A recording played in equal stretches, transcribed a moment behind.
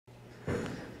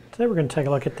Today we're going to take a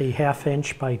look at the 1/2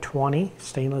 inch by 20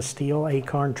 stainless steel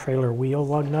Acorn trailer wheel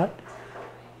lug nut.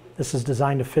 This is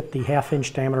designed to fit the 1/2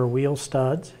 inch diameter wheel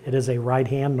studs. It is a right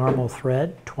hand normal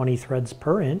thread, 20 threads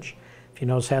per inch. If you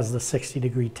notice, it has the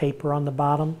 60-degree taper on the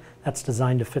bottom. That's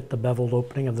designed to fit the beveled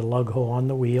opening of the lug hole on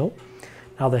the wheel.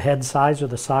 Now the head size or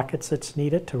the sockets that's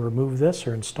needed to remove this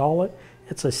or install it,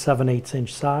 it's a 7/8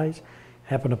 inch size. I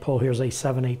happen to pull here's a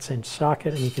 7/8 inch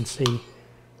socket, and you can see it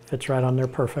fits right on there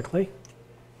perfectly.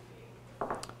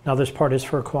 Now this part is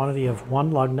for a quantity of 1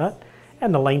 lug nut,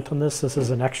 and the length on this is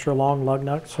an extra long lug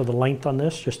nut, so the length on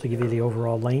this, just to give you the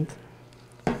overall length,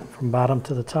 from bottom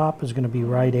to the top is going to be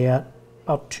right at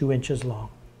about 2 inches long.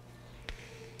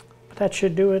 But that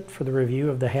should do it for the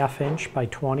review of the 1/2 inch by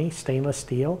 20 stainless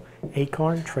steel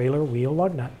Acorn trailer wheel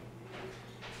lug nut.